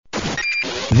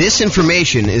This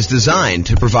information is designed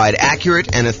to provide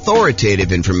accurate and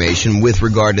authoritative information with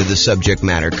regard to the subject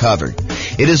matter covered.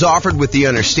 It is offered with the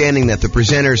understanding that the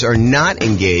presenters are not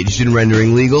engaged in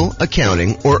rendering legal,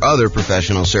 accounting, or other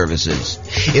professional services.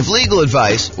 If legal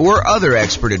advice or other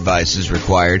expert advice is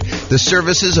required, the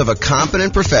services of a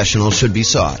competent professional should be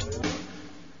sought.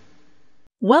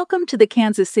 Welcome to the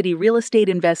Kansas City Real Estate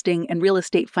Investing and Real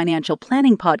Estate Financial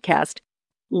Planning Podcast.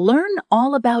 Learn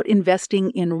all about investing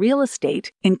in real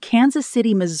estate in Kansas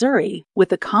City, Missouri,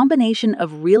 with a combination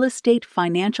of real estate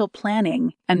financial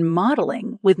planning and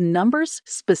modeling with numbers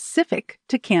specific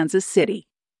to Kansas City,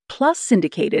 plus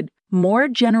syndicated, more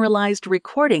generalized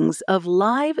recordings of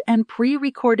live and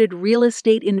pre-recorded real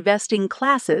estate investing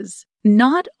classes,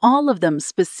 not all of them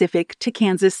specific to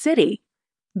Kansas City.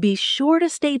 Be sure to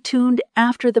stay tuned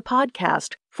after the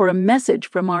podcast for a message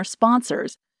from our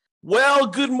sponsors. Well,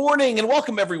 good morning and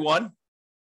welcome, everyone.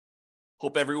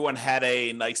 Hope everyone had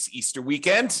a nice Easter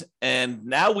weekend, and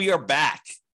now we are back.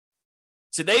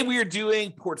 Today we are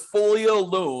doing Portfolio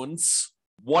Loans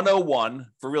 101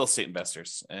 for real estate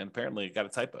investors, and apparently it got a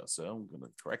typo, so I'm going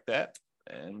to correct that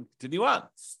and continue on.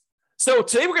 So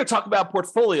today we're going to talk about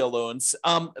portfolio loans.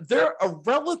 They're a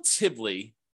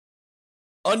relatively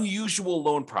unusual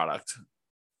loan product.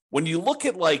 When you look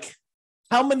at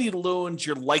how many loans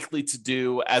you're likely to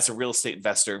do as a real estate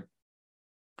investor.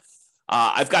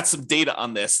 I've got some data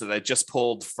on this that I just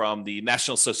pulled from the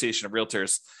National Association of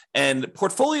Realtors, and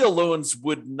portfolio loans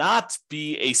would not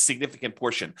be a significant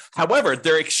portion. However,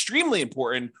 they're extremely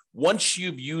important once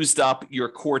you've used up your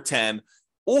core 10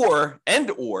 or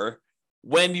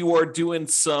when you are doing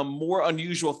some more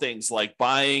unusual things like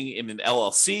buying in an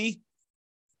LLC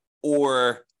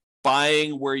or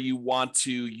buying where you want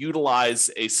to utilize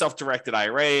a self-directed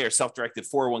IRA or self-directed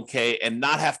 401k and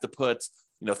not have to put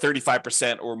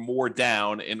 35% or more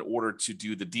down in order to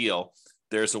do the deal.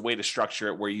 There's a way to structure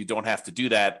it where you don't have to do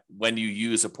that when you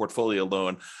use a portfolio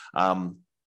loan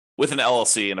with an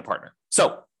LLC and a partner.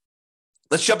 So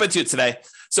let's jump into it today.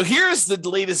 So here's the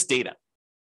latest data.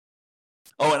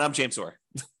 Oh, and I'm James Orr,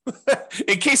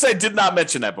 in case I did not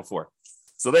mention that before.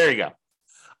 So there you go.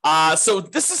 So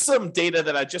this is some data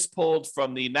that I just pulled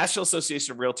from the National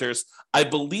Association of Realtors. I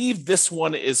believe this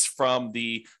one is from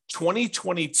the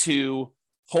 2022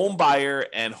 home buyer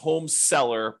and home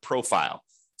seller profile.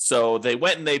 So they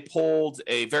went and they pulled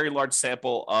a very large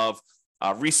sample of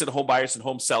recent home buyers and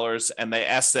home sellers, and they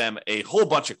asked them a whole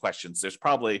bunch of questions. There's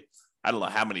probably, I don't know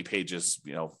how many pages,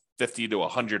 50 to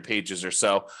 100 pages or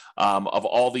so of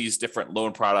all these different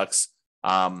loan products.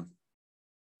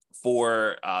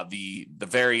 For the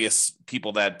various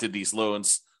people that did these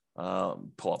loans.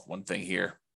 Pull up one thing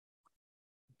here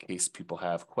in case people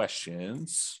have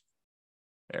questions.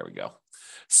 There we go.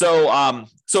 So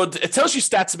it tells you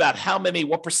stats about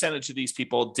what percentage of these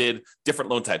people did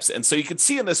different loan types. And so you can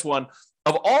see in this one,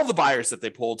 of all the buyers that they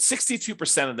pulled,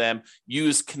 62% of them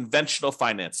used conventional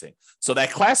financing. So that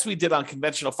class we did on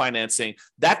conventional financing,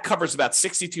 that covers about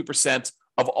 62%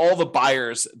 of all the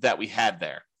buyers that we had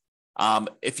there.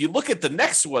 If you look at the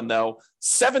next one, though,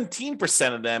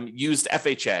 17% of them used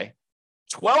FHA,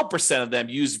 12% of them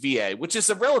used VA, which is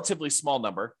a relatively small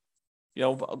number,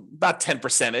 about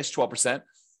 10%-ish, 12%.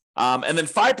 And then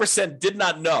 5% did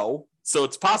not know. So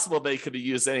it's possible they could have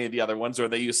used any of the other ones or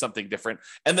they used something different.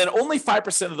 And then only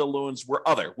 5% of the loans were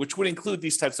other, which would include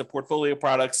these types of portfolio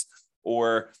products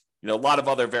or, a lot of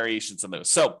other variations on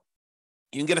those. So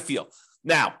you can get a feel.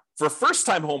 Now, for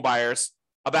first-time home buyers,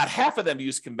 about half of them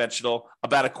used conventional,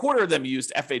 about a quarter of them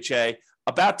used FHA,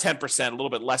 about 10%, a little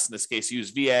bit less in this case,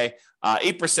 used VA,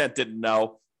 8% didn't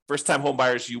know. First-time home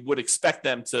buyers, you would expect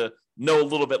them to know a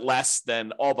little bit less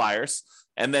than all buyers.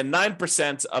 And then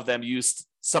 9% of them used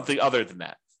something other than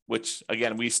that, which,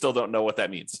 again, we still don't know what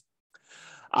that means.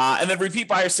 And then repeat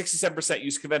buyers, 67%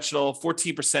 used conventional,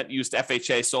 14% used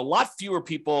FHA. So a lot fewer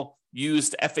people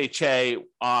used FHA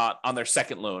on their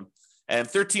second loan, and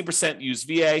 13% used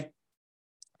VA.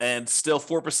 And still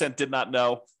 4% did not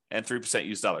know, and 3%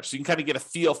 used others. So you can kind of get a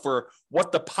feel for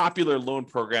what the popular loan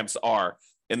programs are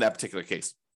in that particular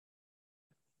case.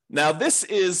 Now, this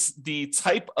is the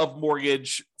type of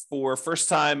mortgage for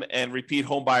first-time and repeat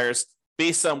home buyers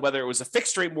based on whether it was a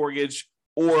fixed-rate mortgage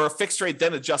or fixed rate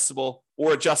then adjustable,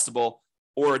 or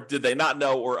did they not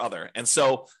know, or other. And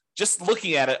so just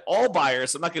looking at it, all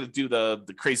buyers, I'm not going to do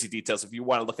the crazy details. If you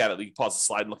want to look at it, you can pause the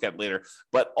slide and look at it later.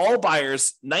 But all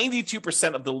buyers,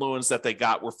 92% of the loans that they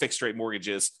got were fixed rate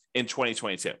mortgages in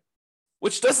 2022,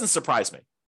 which doesn't surprise me.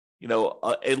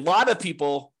 A lot of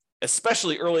people,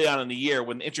 especially early on in the year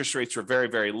when interest rates were very,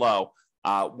 very low,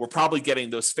 were probably getting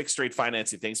those fixed rate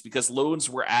financing things because loans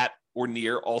were at or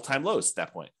near all-time lows at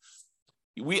that point.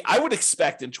 I would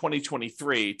expect in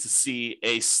 2023 to see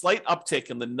a slight uptick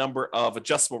in the number of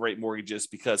adjustable rate mortgages,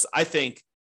 because I think,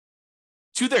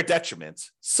 to their detriment,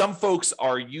 some folks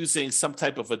are using some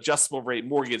type of adjustable rate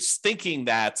mortgage thinking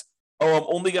that, oh, I'm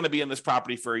only going to be in this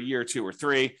property for a year or two or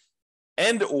three,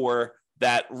 and or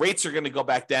that rates are going to go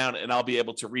back down and I'll be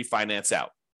able to refinance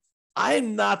out.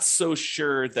 I'm not so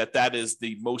sure that that is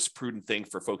the most prudent thing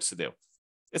for folks to do.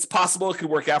 It's possible it could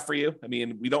work out for you. I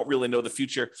mean, we don't really know the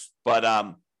future, but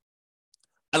I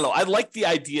don't know. I like the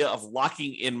idea of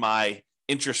locking in my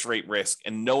interest rate risk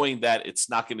and knowing that it's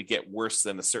not going to get worse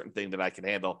than a certain thing that I can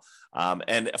handle.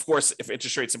 And of course, if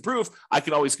interest rates improve, I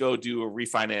can always go do a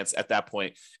refinance at that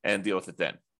point and deal with it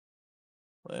then.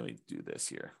 Let me do this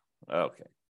here. Okay.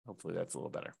 Hopefully that's a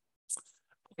little better.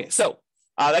 Okay. So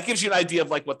that gives you an idea of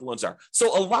like what the loans are.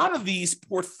 So a lot of these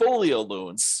portfolio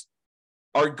loans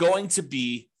are going to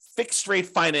be fixed rate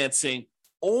financing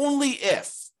only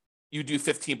if you do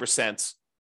 15%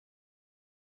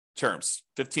 terms,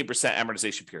 15%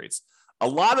 amortization periods. A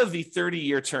lot of the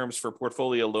 30-year terms for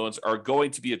portfolio loans are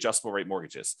going to be adjustable rate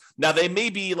mortgages. Now, they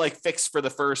may be like fixed for the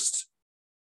first,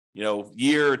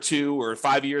 year or 2 or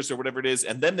 5 years or whatever it is,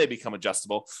 and then they become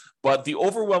adjustable. But the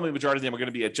overwhelming majority of them are going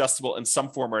to be adjustable in some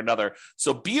form or another.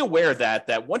 So be aware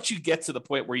that once you get to the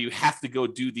point where you have to go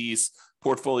do these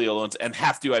portfolio loans, and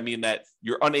I mean that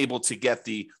you're unable to get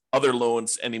the other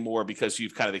loans anymore because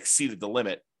you've kind of exceeded the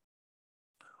limit,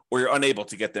 or you're unable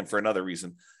to get them for another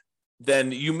reason,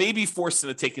 then you may be forced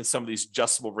into taking some of these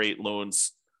adjustable rate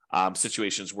loans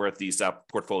situations where these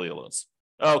portfolio loans.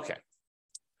 Okay.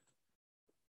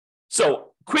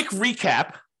 So quick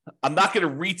recap. I'm not going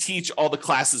to reteach all the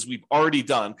classes we've already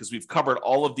done because we've covered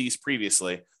all of these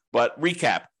previously, but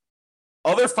recap.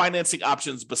 Other financing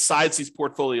options besides these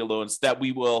portfolio loans that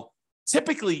we will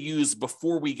typically use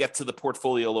before we get to the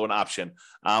portfolio loan option,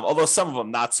 although some of them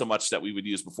not so much that we would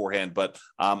use beforehand, but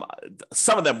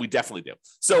some of them we definitely do.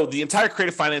 So the entire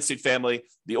creative financing family,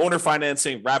 the owner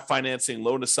financing, wrap financing,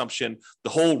 loan assumption, the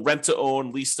whole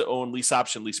rent-to-own, lease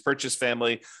option, lease purchase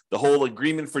family, the whole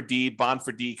agreement for deed, bond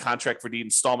for deed, contract for deed,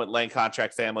 installment land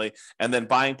contract family, and then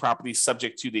buying properties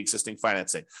subject to the existing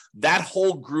financing. That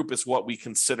whole group is what we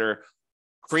consider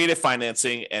creative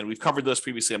financing, and we've covered those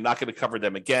previously. I'm not going to cover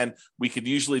them again. We could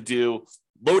usually do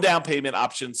low down payment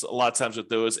options a lot of times with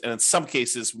those, and in some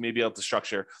cases, we may be able to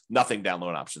structure nothing down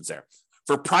loan options there.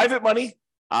 For private money,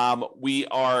 we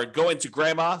are going to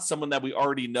grandma, someone that we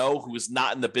already know who is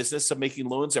not in the business of making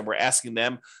loans, and we're asking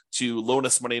them to loan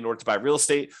us money in order to buy real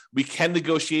estate. We can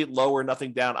negotiate low or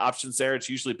nothing down options there. It's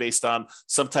usually based on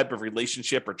some type of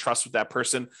relationship or trust with that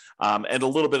person, and a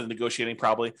little bit of negotiating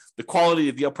probably. The quality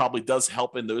of the deal probably does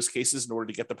help in those cases in order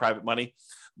to get the private money.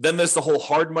 Then there's the whole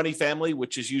hard money family,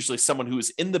 which is usually someone who is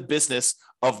in the business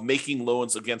of making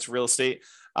loans against real estate.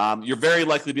 You're very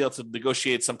likely to be able to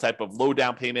negotiate some type of low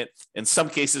down payment. In some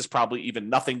cases, probably even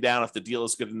nothing down if the deal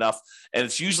is good enough. And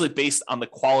it's usually based on the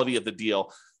quality of the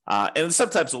deal. And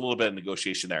sometimes a little bit of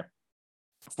negotiation there.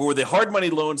 For the hard money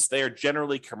loans, they are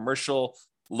generally commercial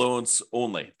loans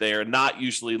only. They are not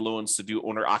usually loans to do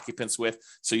owner occupants with.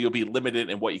 So you'll be limited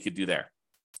in what you could do there.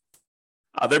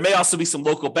 There may also be some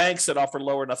local banks that offer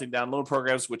lower nothing down loan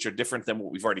programs, which are different than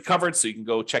what we've already covered. So you can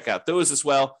go check out those as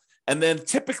well. And then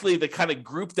typically the kind of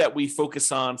group that we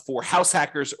focus on for house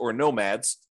hackers or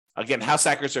nomads, again, house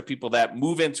hackers are people that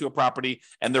move into a property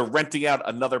and they're renting out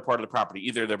another part of the property.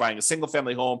 Either they're buying a single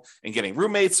family home and getting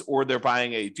roommates, or they're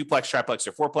buying a duplex, triplex,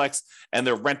 or fourplex, and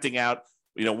they're renting out,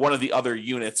 one of the other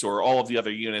units or all of the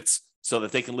other units so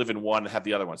that they can live in one and have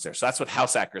the other ones there. So that's what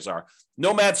house hackers are.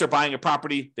 Nomads are buying a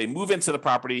property. They move into the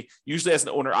property, usually as an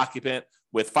owner occupant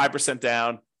with 5%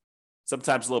 down,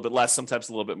 sometimes a little bit less, sometimes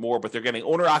a little bit more, but they're getting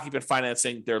owner occupant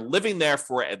financing. They're living there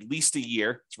for at least a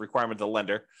year. It's a requirement of the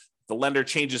lender. If the lender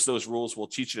changes those rules, we'll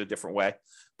teach it a different way,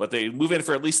 but they move in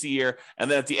for at least a year.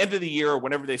 And then at the end of the year, or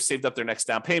whenever they've saved up their next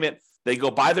down payment, they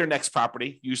go buy their next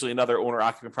property, usually another owner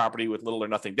occupant property with little or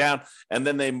nothing down. And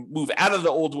then they move out of the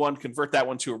old one, convert that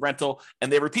one to a rental,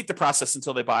 and they repeat the process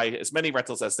until they buy as many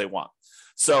rentals as they want.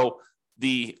 So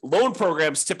the loan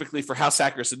programs typically for house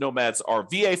hackers and nomads are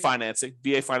VA financing.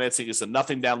 VA financing is a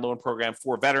nothing down loan program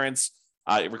for veterans.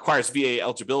 It requires VA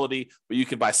eligibility, but you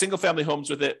can buy single family homes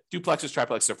with it, duplexes,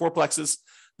 triplexes, or fourplexes.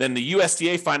 Then the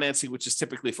USDA financing, which is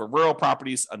typically for rural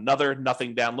properties, another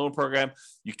nothing down loan program.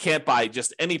 You can't buy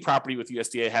just any property with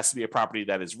USDA. It has to be a property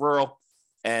that is rural,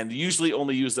 and usually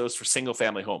only use those for single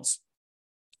family homes.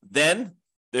 Then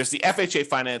there's the FHA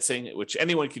financing, which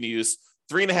anyone can use.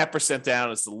 3.5%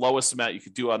 down is the lowest amount you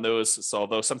could do on those. So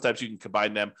although sometimes you can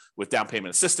combine them with down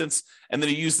payment assistance, and then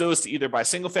you use those to either buy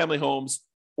single family homes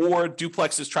or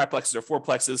duplexes, triplexes, or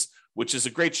fourplexes which is a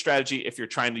great strategy if you're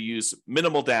trying to use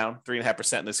minimal down,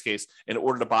 3.5% in this case, in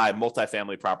order to buy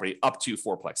multifamily property up to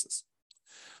fourplexes.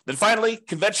 Then finally,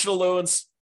 conventional loans,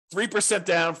 3%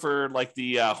 down for like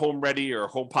the Home Ready or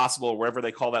Home Possible, or whatever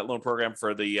they call that loan program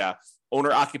for the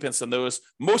owner occupants on those.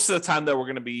 Most of the time, though, we're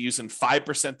going to be using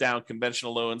 5% down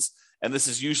conventional loans. And this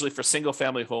is usually for single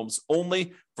family homes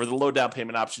only. For the low down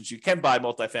payment options, you can buy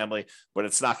multifamily, but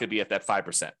it's not going to be at that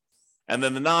 5%. And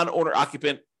then the non-owner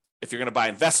occupant, if you're going to buy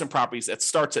investment properties, it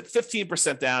starts at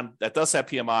 15% down. That does have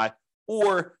PMI,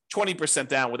 or 20%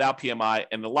 down without PMI.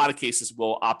 And in a lot of cases,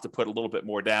 we'll opt to put a little bit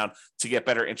more down to get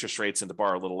better interest rates and to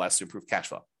borrow a little less to improve cash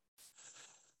flow.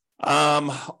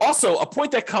 Also, a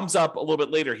point that comes up a little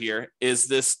bit later here is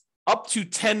this up to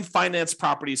 10 finance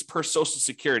properties per Social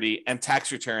Security and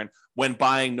tax return when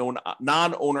buying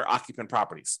non-owner occupant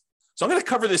properties. So I'm going to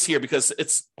cover this here because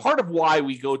it's part of why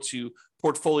we go to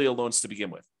portfolio loans to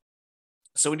begin with.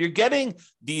 So when you're getting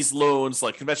these loans,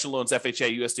 like conventional loans,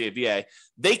 FHA, USDA, VA,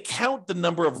 they count the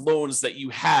number of loans that you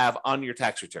have on your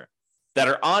tax return that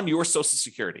are on your Social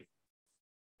Security.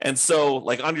 And so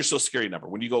like on your Social Security number,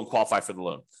 when you go and qualify for the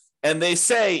loan. And they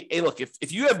say, hey, look,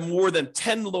 if you have more than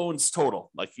 10 loans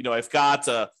total, like, I've got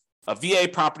a VA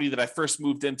property that I first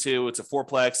moved into. It's a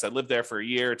fourplex. I lived there for a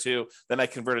year or two. Then I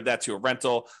converted that to a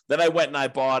rental. Then I went and I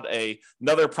bought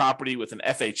another property with an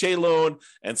FHA loan.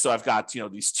 And so I've got,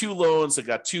 these 2 loans. I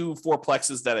got 2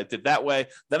 fourplexes that I did that way.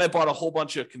 Then I bought a whole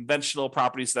bunch of conventional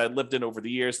properties that I lived in over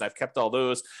the years, and I've kept all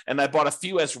those. And I bought a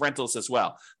few as rentals as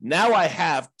well. Now I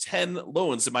have 10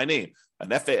 loans in my name. A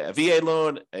VA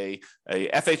loan, a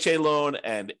FHA loan,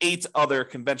 and 8 other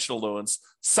conventional loans,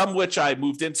 some which I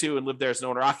moved into and lived there as an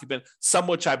owner occupant, some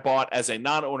which I bought as a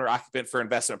non-owner occupant for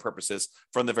investment purposes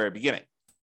from the very beginning.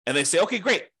 And they say, okay,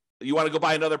 great. You want to go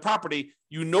buy another property.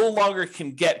 You no longer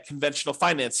can get conventional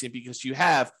financing because you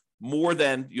have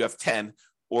 10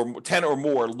 or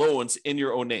more loans in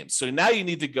your own name. So now you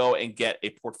need to go and get a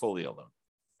portfolio loan.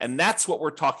 And that's what we're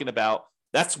talking about.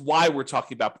 That's why we're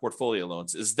talking about portfolio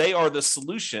loans, is they are the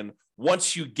solution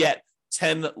once you get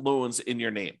 10 loans in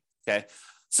your name, okay?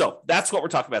 So that's what we're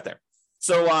talking about there.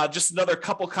 So just another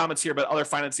couple comments here about other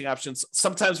financing options.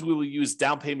 Sometimes we will use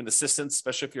down payment assistance,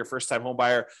 especially if you're a first-time home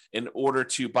buyer, in order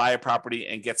to buy a property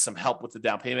and get some help with the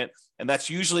down payment. And that's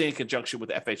usually in conjunction with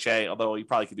FHA, although you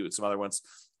probably could do it with some other ones.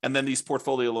 And then these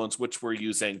portfolio loans, which we're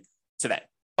using today.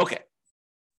 Okay,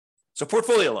 so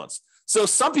portfolio loans. So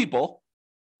some people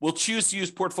will choose to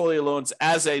use portfolio loans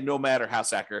as a nomad or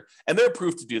house hacker, and they're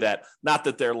approved to do that. Not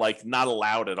that they're like not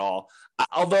allowed at all.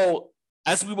 Although,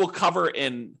 as we will cover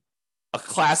in a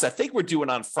class I think we're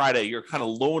doing on Friday, your kind of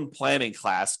loan planning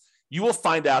class, you will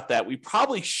find out that we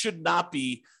probably should not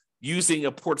be using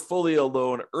a portfolio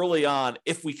loan early on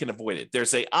if we can avoid it.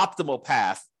 There's an optimal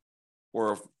path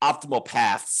or optimal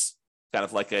paths, kind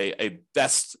of like a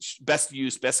best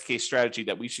use, best case strategy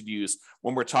that we should use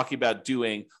when we're talking about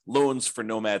doing loans for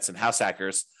nomads and house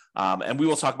hackers. And we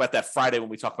will talk about that Friday when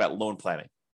we talk about loan planning.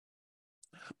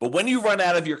 But when you run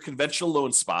out of your conventional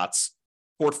loan spots,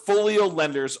 portfolio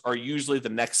lenders are usually the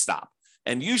next stop.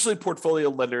 And usually portfolio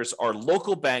lenders are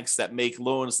local banks that make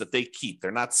loans that they keep. They're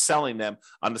not selling them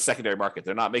on the secondary market.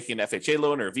 They're not making an FHA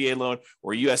loan or a VA loan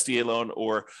or a USDA loan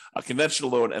or a conventional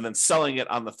loan and then selling it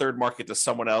on the third market to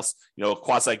someone else, a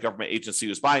quasi-government agency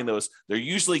who's buying those. They're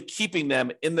usually keeping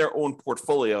them in their own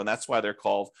portfolio, and that's why they're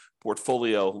called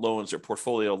portfolio loans or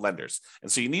portfolio lenders.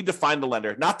 And so you need to find the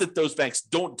lender. Not that those banks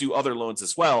don't do other loans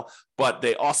as well, but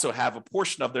they also have a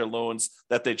portion of their loans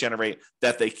that they generate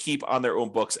that they keep on their own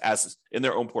books as in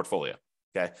their own portfolio.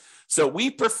 Okay. So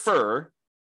we prefer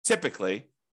typically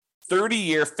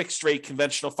 30-year fixed rate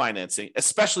conventional financing,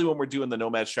 especially when we're doing the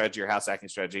nomad strategy or house hacking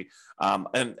strategy,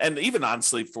 and even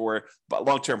honestly for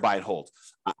long-term buy and hold.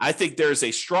 I think there's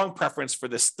a strong preference for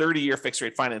this 30-year fixed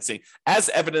rate financing, as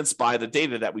evidenced by the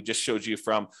data that we just showed you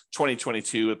from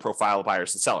 2022 with profile of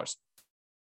buyers and sellers.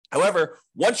 However,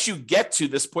 once you get to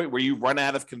this point where you run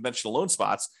out of conventional loan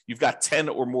spots, you've got 10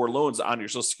 or more loans on your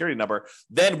Social Security number,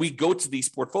 then we go to these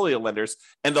portfolio lenders.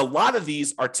 And a lot of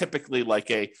these are typically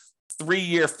like a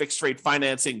 3-year fixed rate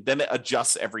financing, then it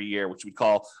adjusts every year, which we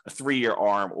call a 3-year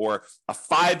ARM, or a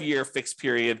 5-year fixed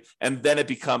period, and then it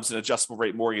becomes an adjustable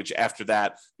rate mortgage after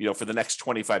that, for the next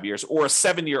 25 years, or a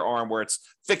 7-year ARM where it's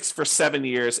fixed for 7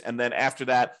 years, and then after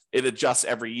that, it adjusts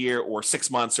every year or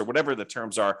 6 months or whatever the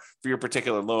terms are for your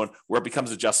particular loan, where it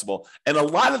becomes adjustable. And a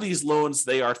lot of these loans,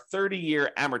 they are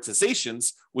 30-year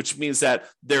amortizations, which means that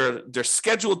they're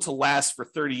scheduled to last for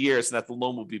 30 years and that the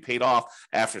loan will be paid off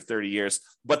after 30 years,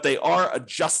 but they are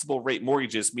adjustable rate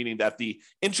mortgages, meaning that the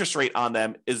interest rate on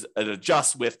them is an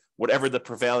adjust with whatever the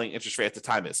prevailing interest rate at the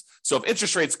time is. So if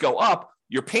interest rates go up,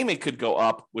 your payment could go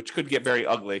up, which could get very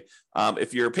ugly.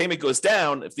 If your payment goes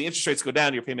down, if the interest rates go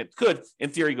down, your payment could, in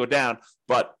theory, go down.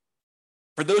 But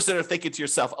for those that are thinking to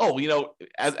yourself, oh,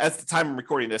 at the time I'm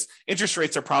recording this, interest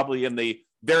rates are probably in the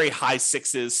very high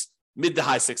sixes, mid to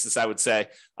high sixes, I would say,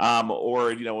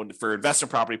 or for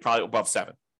investment property, probably above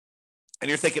 7. And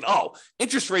you're thinking, oh,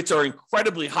 interest rates are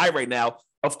incredibly high right now.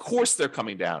 Of course they're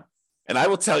coming down. And I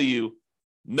will tell you,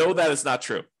 no, that is not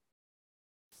true.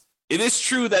 It is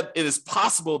true that it is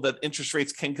possible that interest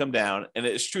rates can come down, and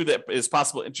it is true that it is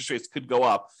possible interest rates could go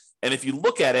up. And if you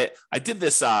look at it, I did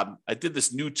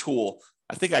this new tool.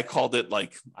 I think I called it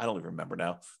I don't even remember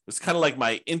now. It was kind of like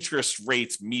my interest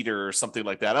rates meter or something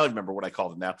like that. I don't remember what I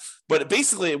called it now. But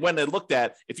basically, when I looked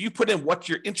at, if you put in what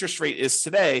your interest rate is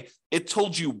today, it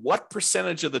told you what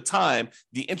percentage of the time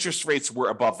the interest rates were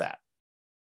above that.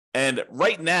 And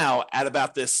right now, at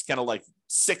about this kind of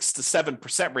 6 to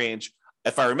 7% range,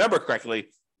 if I remember correctly,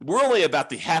 we're only about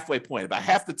the halfway point. About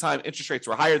half the time interest rates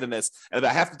were higher than this, and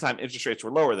about half the time interest rates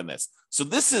were lower than this. So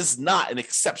this is not an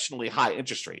exceptionally high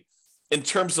interest rate. In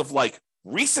terms of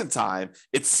recent time,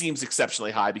 it seems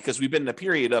exceptionally high because we've been in a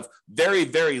period of very,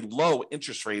 very low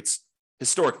interest rates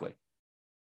historically.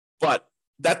 But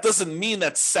that doesn't mean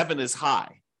that 7 is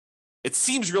high. It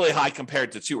seems really high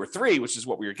compared to 2 or 3, which is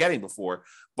what we were getting before,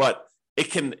 but it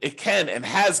can and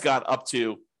has got up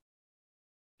to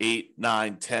 8,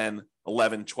 9, 10,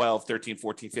 11, 12, 13,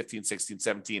 14, 15, 16,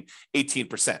 17,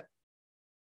 18%.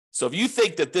 So if you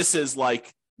think that this is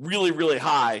really, really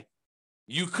high,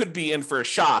 you could be in for a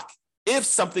shock if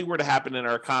something were to happen in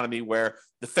our economy where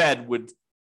the Fed would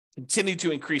continue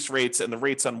to increase rates and the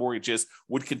rates on mortgages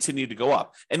would continue to go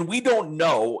up. And we don't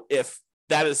know if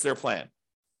that is their plan.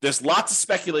 There's lots of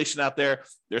speculation out there.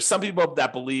 There's some people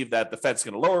that believe that the Fed's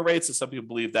going to lower rates, and some people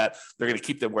believe that they're going to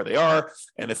keep them where they are.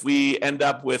 And if we end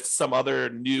up with some other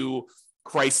new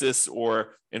crisis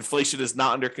or inflation is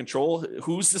not under control,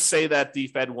 who's to say that the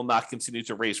Fed will not continue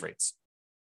to raise rates?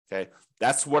 Okay,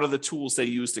 that's one of the tools they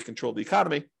use to control the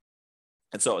economy.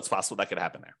 And so it's possible that could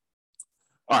happen there.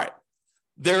 All right.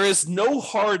 There is no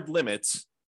hard limit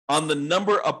on the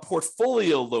number of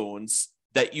portfolio loans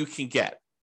that you can get,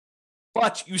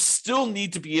 but you still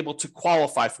need to be able to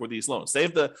qualify for these loans. They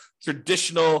have the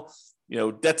traditional,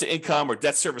 debt to income or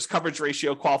debt service coverage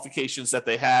ratio qualifications that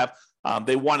they have.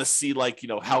 They want to see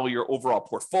how your overall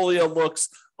portfolio looks.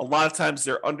 A lot of times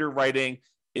their underwriting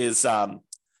is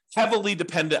heavily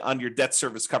dependent on your debt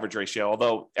service coverage ratio,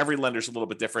 although every lender is a little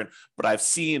bit different, but I've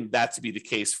seen that to be the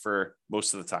case for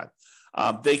most of the time.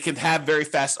 They can have very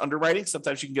fast underwriting.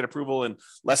 Sometimes you can get approval in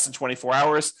less than 24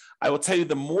 hours. I will tell you,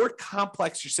 the more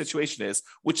complex your situation is,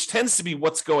 which tends to be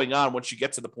what's going on once you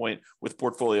get to the point with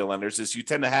portfolio lenders, is you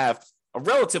tend to have a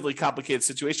relatively complicated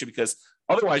situation because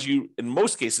otherwise you, in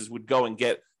most cases, would go and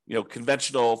get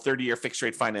conventional 30-year fixed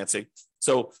rate financing.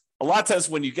 So a lot of times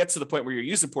when you get to the point where you're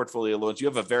using portfolio loans, you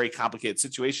have a very complicated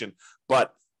situation.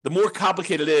 But the more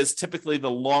complicated it is, typically the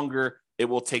longer it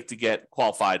will take to get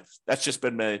qualified. That's just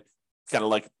been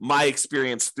my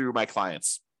experience through my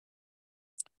clients.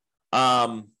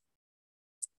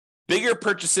 Bigger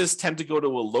purchases tend to go to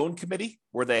a loan committee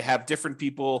where they have different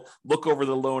people look over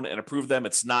the loan and approve them.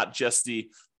 It's not just the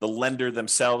lender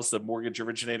themselves, the mortgage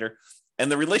originator.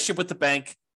 And the relationship with the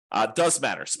bank does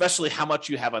matter, especially how much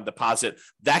you have on deposit.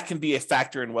 That can be a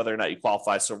factor in whether or not you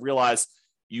qualify. So realize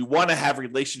you want to have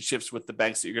relationships with the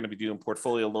banks that you're going to be doing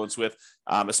portfolio loans with,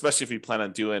 especially if you plan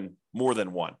on doing more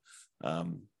than one.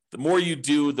 The more you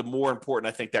do, the more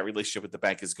important I think that relationship with the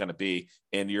bank is going to be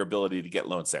in your ability to get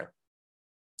loans there.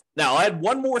 Now, I'll add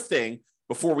one more thing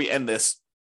before we end this,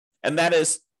 and that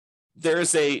is there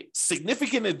is a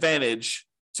significant advantage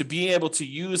to being able to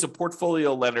use a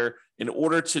portfolio lender in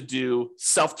order to do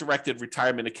self-directed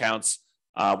retirement accounts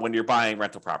when you're buying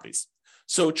rental properties.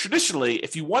 So traditionally,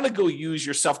 if you want to go use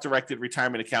your self-directed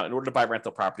retirement account in order to buy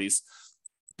rental properties,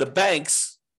 the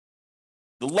banks,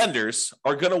 the lenders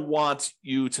are going to want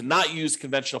you to not use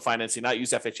conventional financing, not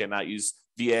use FHA, not use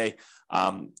VA,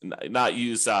 not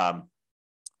use, I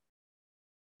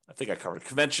think I covered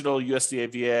conventional,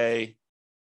 USDA, VA,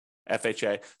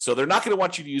 FHA. So they're not going to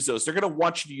want you to use those. They're going to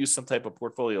want you to use some type of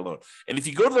portfolio loan. And if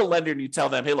you go to the lender and you tell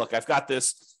them, hey, look, I've got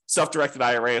this self-directed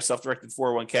IRA or self-directed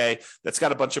 401k that's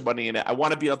got a bunch of money in it. I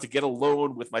want to be able to get a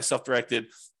loan with my self-directed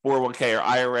 401k or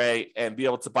IRA and be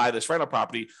able to buy this rental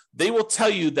property. They will tell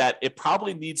you that it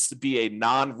probably needs to be a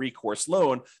non-recourse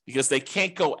loan because they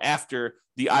can't go after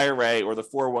the IRA or the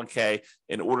 401k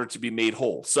in order to be made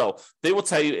whole. So they will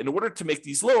tell you, in order to make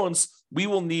these loans, we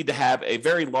will need to have a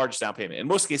very large down payment. In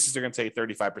most cases, they're going to take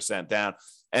 35% down.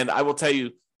 And I will tell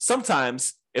you,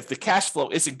 sometimes if the cash flow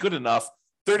isn't good enough,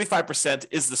 35%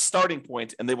 is the starting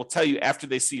point, and they will tell you after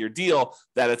they see your deal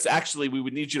that it's actually, we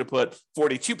would need you to put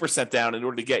 42% down in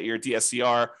order to get your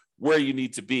DSCR where you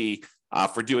need to be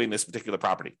for doing this particular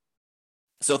property.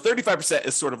 So 35%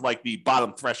 is sort of like the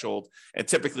bottom threshold, and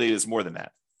typically it is more than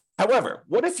that. However,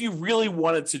 what if you really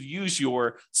wanted to use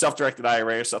your self-directed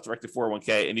IRA or self-directed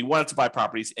 401k and you wanted to buy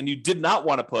properties and you did not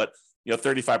want to put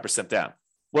 35% down?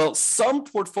 Well, some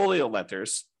portfolio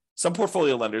lenders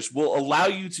will allow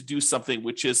you to do something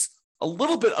which is a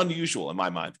little bit unusual in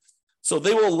my mind. So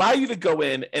they will allow you to go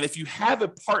in, and if you have a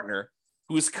partner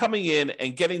who is coming in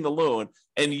and getting the loan,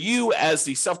 and you as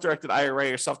the self-directed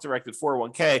IRA or self-directed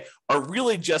 401k are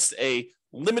really just a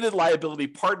limited liability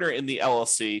partner in the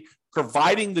LLC,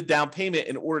 providing the down payment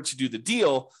in order to do the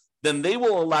deal, then they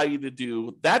will allow you to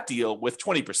do that deal with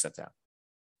 20% down.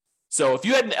 So if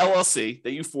you had an LLC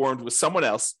that you formed with someone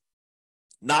else,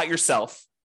 not yourself,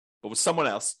 but with someone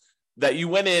else, that you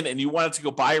went in and you wanted to go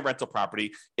buy a rental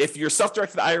property, if your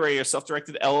self-directed IRA or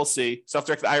self-directed LLC,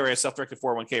 self-directed IRA or self-directed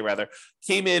 401k rather,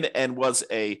 came in and was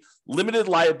a limited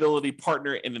liability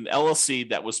partner in an LLC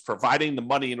that was providing the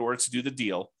money in order to do the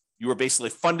deal, you were basically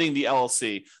funding the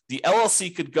LLC. The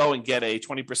LLC could go and get a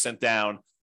 20% down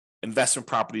investment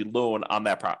property loan on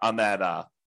the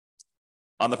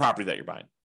property that you're buying.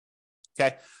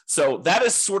 Okay, so that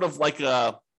is sort of like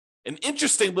an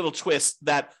interesting little twist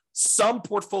that some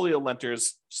portfolio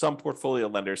lenders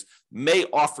may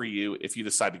offer you if you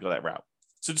decide to go that route.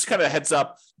 So just kind of a heads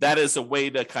up, that is a way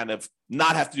to kind of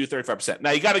not have to do 35%.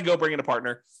 Now you got to go bring in a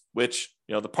partner, which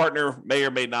the partner may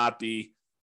or may not be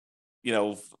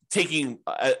taking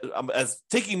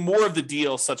more of the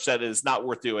deal such that it is not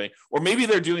worth doing, or maybe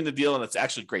they're doing the deal and it's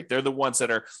actually great. They're the ones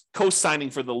that are co-signing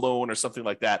for the loan or something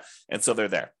like that, and so they're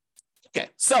there. Okay,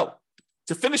 so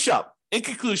to finish up, in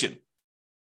conclusion,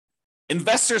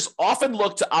 investors often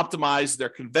look to optimize their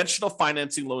conventional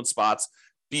financing loan spots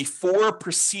before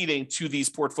proceeding to these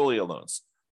portfolio loans.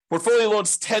 Portfolio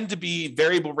loans tend to be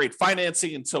variable rate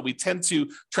financing, and so we tend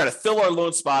to try to fill our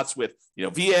loan spots with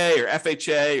VA or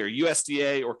FHA or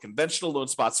USDA or conventional loan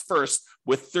spots first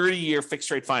with 30-year fixed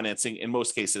rate financing in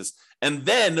most cases. And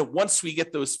then once we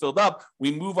get those filled up,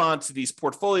 we move on to these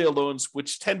portfolio loans,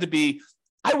 which tend to be,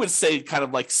 I would say, kind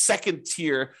of like second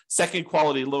tier, second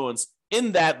quality loans,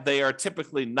 in that they are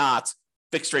typically not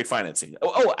fixed rate financing.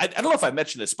 I don't know if I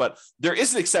mentioned this, but there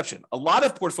is an exception. A lot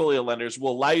of portfolio lenders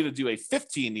will allow you to do a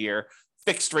 15-year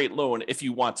fixed rate loan if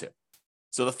you want to.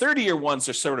 So the 30-year ones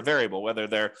are sort of variable, whether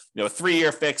they're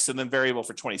 3-year fixed and then variable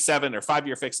for 27, or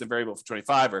 5-year fixed and variable for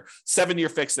 25, or 7-year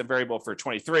fixed and variable for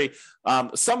 23.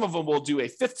 Some of them will do a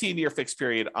 15-year fixed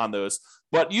period on those,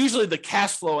 but usually the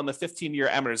cash flow on the 15-year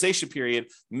amortization period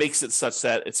makes it such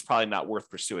that it's probably not worth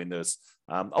pursuing those.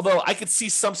 Although I could see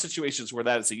some situations where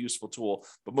that is a useful tool,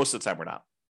 but most of the time we're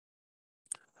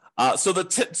not. So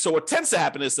what tends to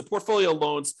happen is the portfolio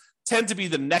loans tend to be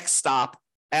the next stop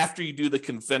after you do the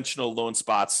conventional loan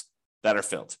spots that are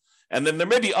filled. And then there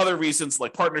may be other reasons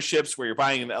like partnerships where you're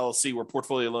buying an LLC where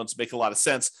portfolio loans make a lot of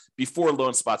sense before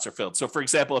loan spots are filled. So for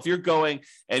example, if you're going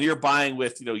and you're buying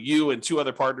with you and 2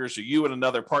 other partners, or you and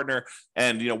another partner,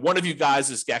 and one of you guys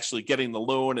is actually getting the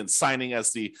loan and signing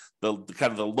as the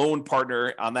kind of the loan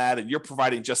partner on that, and you're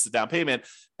providing just the down payment,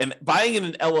 and buying in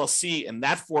an LLC in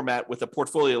that format with a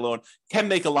portfolio loan can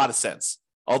make a lot of sense.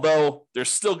 Although there's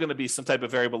still going to be some type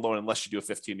of variable loan unless you do a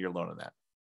 15-year loan on that.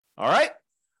 All right.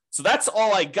 So that's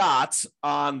all I got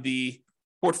on the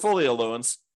portfolio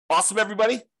loans. Awesome,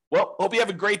 everybody. Well, hope you have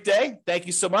a great day. Thank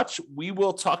you so much. We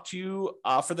will talk to you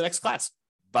for the next class.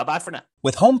 Bye-bye for now.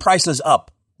 With home prices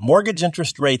up, mortgage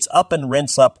interest rates up, and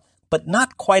rents up, but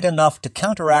not quite enough to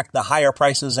counteract the higher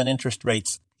prices and interest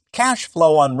rates, cash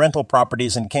flow on rental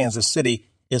properties in Kansas City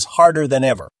is harder than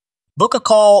ever. Book a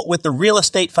call with the Real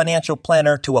Estate Financial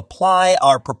Planner to apply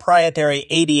our proprietary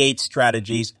 88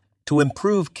 strategies to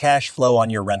improve cash flow on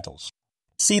your rentals.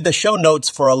 See the show notes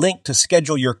for a link to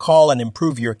schedule your call and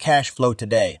improve your cash flow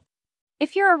today.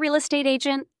 If you're a real estate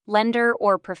agent, lender,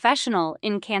 or professional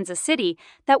in Kansas City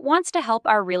that wants to help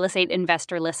our real estate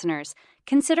investor listeners,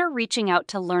 consider reaching out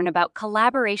to learn about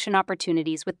collaboration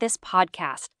opportunities with this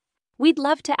podcast. We'd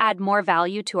love to add more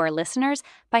value to our listeners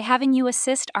by having you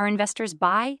assist our investors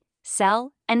buy,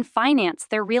 sell, and finance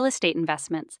their real estate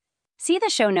investments. See the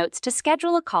show notes to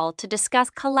schedule a call to discuss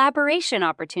collaboration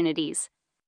opportunities.